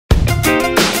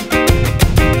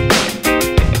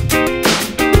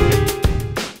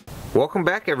Welcome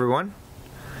back, everyone.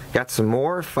 Got some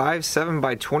more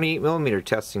 5.7x28mm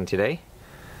testing today.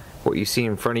 What you see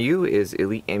in front of you is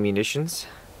Elite Ammunition's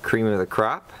cream of the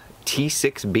crop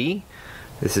T6B.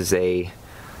 This is a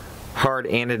hard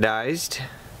anodized,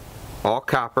 all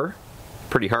copper,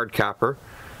 pretty hard copper,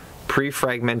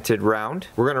 pre-fragmented round.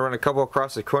 We're going to run a couple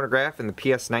across the chronograph in the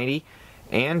PS90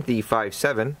 and the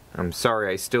 5.7. I'm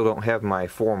sorry I still don't have my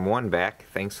Form 1 back.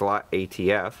 Thanks a lot,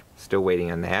 ATF. Still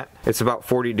waiting on that. It's about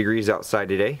 40 degrees outside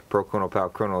today. Pro Chrono Pal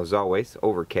Chrono as always,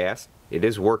 overcast. It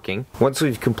is working. Once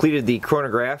we've completed the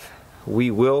chronograph,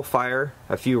 we will fire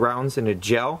a few rounds in a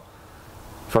gel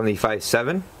from the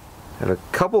 5.7. I have a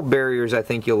couple barriers I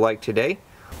think you'll like today.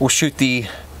 We'll shoot the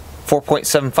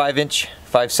 4.75-inch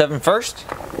 5.7 first.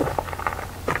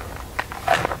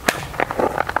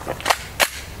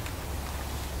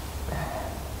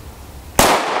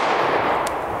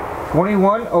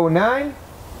 .2109,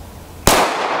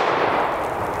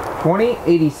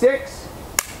 2086,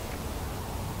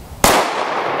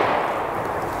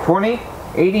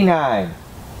 2089.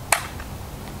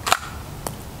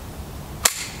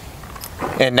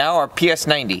 And now our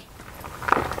PS90.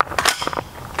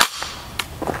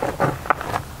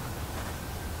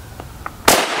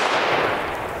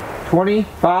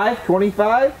 .25,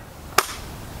 25.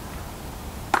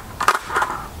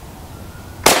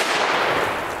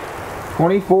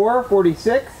 24,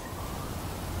 46.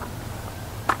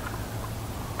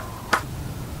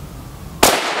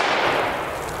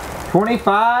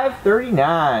 25,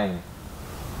 39.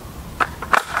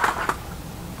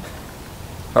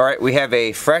 Alright, we have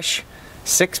a fresh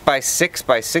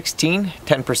 6x6x16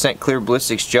 10% clear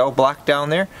ballistics gel block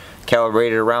down there,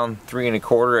 calibrated around 3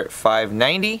 1/4 at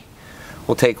 590.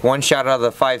 We'll take one shot out of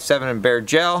the 5.7 and bare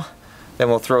gel. Then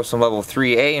we'll throw some level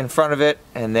 3A in front of it,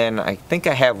 and then I think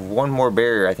I have one more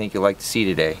barrier I think you'll like to see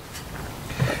today.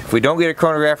 If we don't get a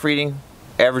chronograph reading,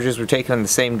 averages were taken on the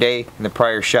same day in the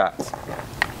prior shots.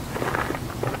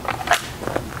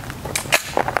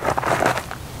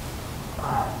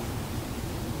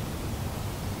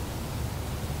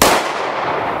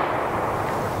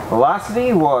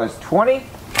 Velocity was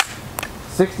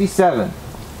 2067.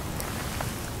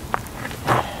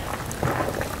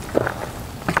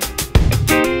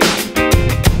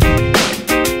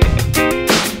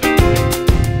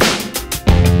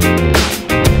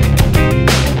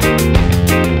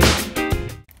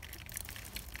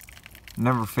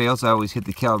 Never fails, I always hit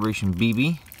the calibration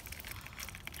BB.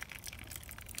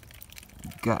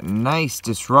 Got nice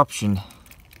disruption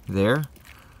there.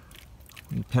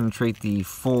 We penetrate the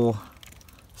full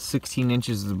 16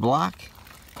 inches of the block,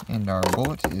 and our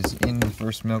bullet is in the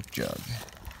first milk jug.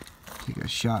 Take a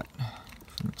shot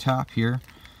from the top here.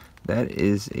 That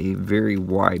is a very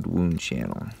wide wound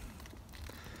channel.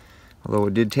 Although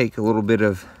it did take a little bit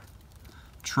of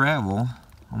travel,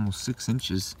 almost 6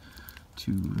 inches,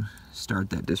 to start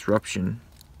that disruption.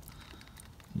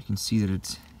 You can see that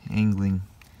it's angling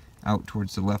out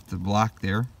towards the left of the block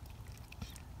there.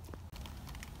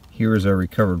 Here is our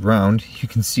recovered round. You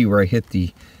can see where I hit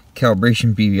the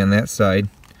calibration BB on that side,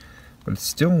 but it's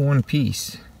still one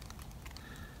piece.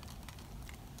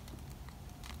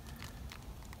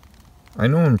 I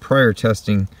know in prior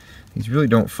testing these really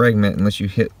don't fragment unless you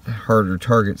hit harder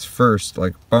targets first,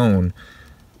 like bone.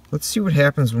 Let's see what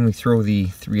happens when we throw the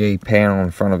 3A panel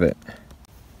in front of it.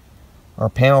 Our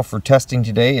panel for testing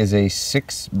today is a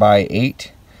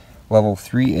 6x8 level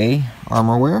 3A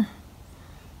armorware.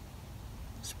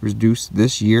 It's produced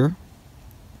this year.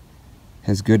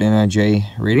 Has good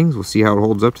IIIA ratings. We'll see how it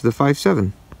holds up to the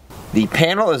 5.7. The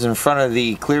panel is in front of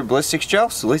the clear ballistics gel,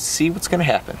 so let's see what's going to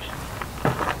happen.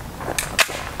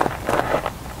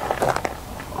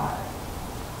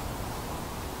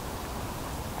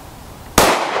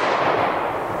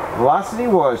 Velocity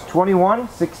was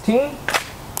 2116.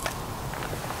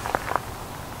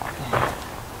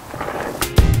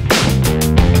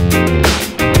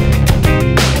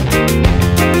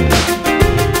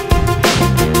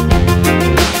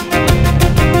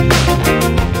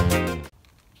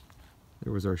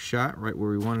 There was our shot right where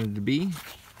we wanted it to be.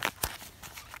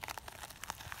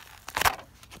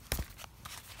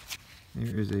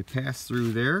 There is a pass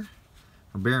through there.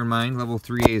 Now bear in mind, level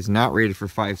 3A is not rated for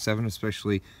 5.7,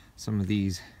 especially some of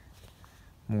these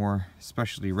more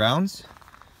specialty rounds.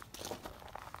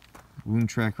 Wound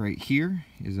track right here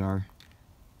is our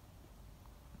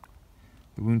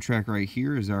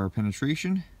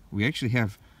penetration. We actually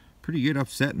have pretty good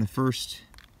offset in the first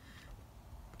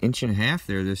 1.5 inches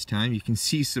there this time. You can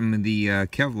see some of the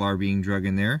Kevlar being drug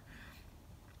in there.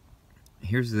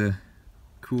 Here's the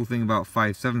cool thing about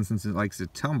 5.7, since it likes to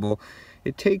tumble,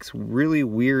 it takes really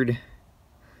weird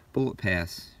bullet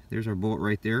paths. There's our bullet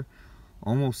right there.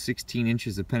 Almost 16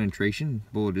 inches of penetration.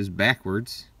 Bullet is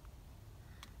backwards.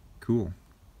 Cool.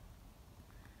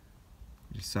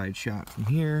 Just side shot from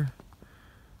here.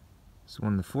 This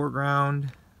one in the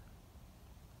foreground.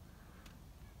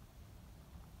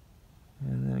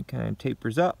 And then it kind of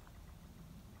tapers up.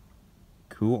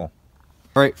 Cool.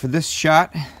 Alright, for this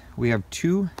shot, we have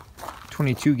two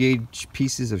 22 gauge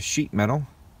pieces of sheet metal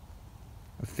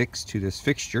affixed to this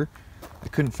fixture. I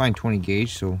couldn't find 20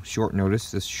 gauge, so short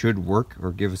notice, this should work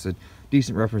or give us a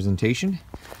decent representation.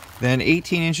 Then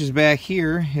 18 inches back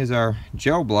here is our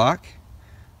gel block.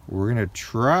 We're gonna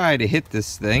try to hit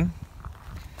this thing.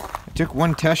 I took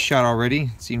one test shot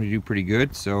already, it seemed to do pretty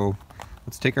good, so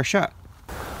let's take our shot.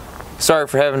 Sorry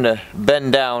for having to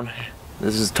bend down.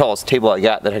 This is the tallest table I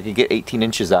got that I could get 18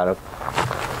 inches out of.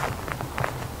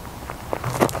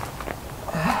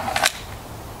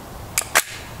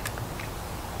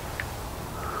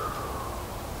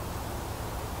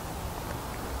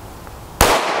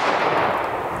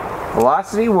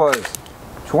 Velocity was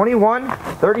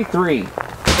 21.33.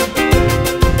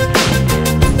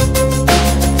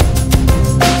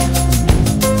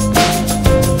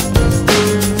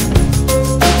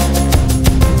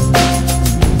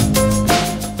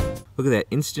 Look at that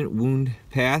instant wound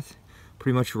path,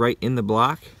 pretty much right in the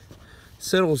block.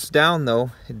 Settles down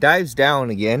though, it dives down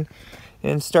again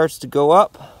and starts to go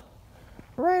up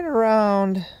right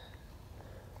around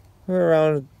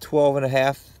 12 and a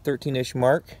half, 13-ish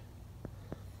mark.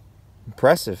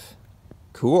 Impressive.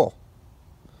 Cool.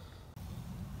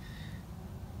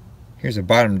 Here's a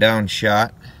bottom down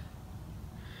shot.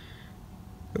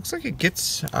 Looks like it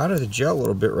gets out of the gel a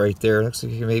little bit right there. Looks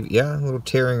like maybe, yeah, a little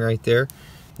tearing right there.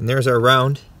 And there's our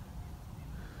round.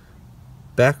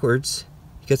 Backwards.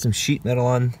 Get some sheet metal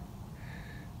on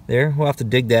there. We'll have to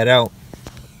dig that out.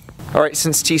 Alright,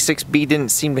 since T6B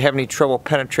didn't seem to have any trouble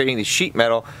penetrating the sheet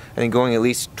metal and going at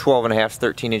least 12 and a half,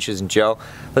 13 inches in gel,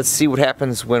 let's see what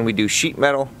happens when we do sheet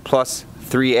metal plus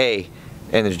 3A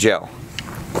in the gel.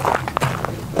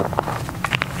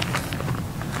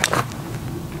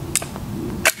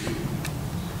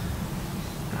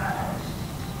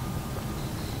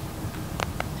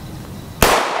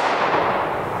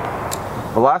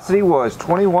 Velocity was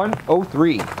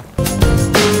 21.03.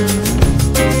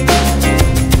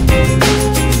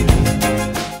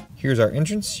 Here's our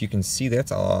entrance. You can see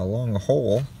that's along a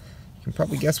hole. You can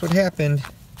probably guess what happened.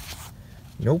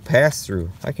 No pass-through.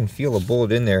 I can feel a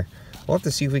bullet in there. We'll have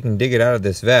to see if we can dig it out of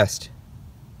this vest.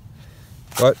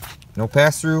 But no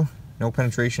pass-through, no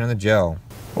penetration on the gel.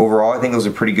 Overall, I think those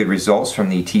are pretty good results from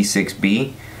the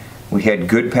T6B. We had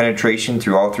good penetration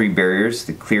through all three barriers,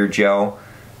 the clear gel,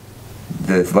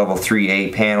 the level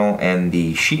 3A panel, and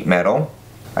the sheet metal.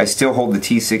 I still hold the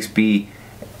T6B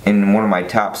in one of my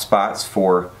top spots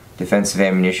for defensive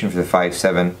ammunition for the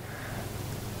 5.7.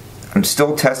 I'm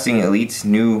still testing Elite's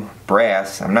new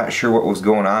brass. I'm not sure what was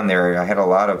going on there. I had a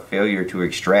lot of failure to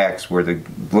extracts where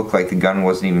it looked like the gun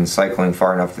wasn't even cycling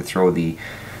far enough to throw the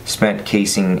spent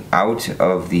casing out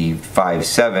of the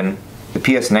 5.7. The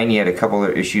PS90 had a couple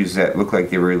of issues that looked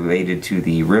like they were related to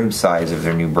the rim size of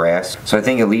their new brass. So I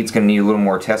think Elite's going to need a little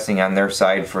more testing on their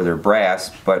side for their brass,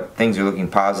 but things are looking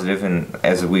positive, and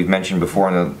as we've mentioned before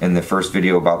in the first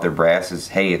video about their brass is,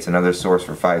 hey, it's another source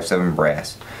for 5.7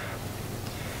 brass.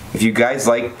 If you guys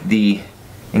like the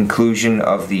inclusion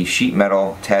of the sheet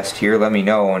metal test here, let me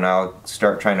know and I'll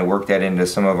start trying to work that into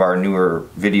some of our newer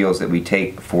videos that we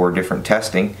take for different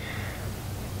testing.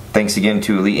 Thanks again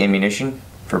to Elite Ammunition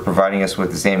for providing us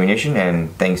with this ammunition,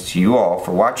 and thanks to you all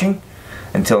for watching.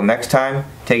 Until next time,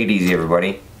 take it easy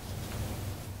everybody.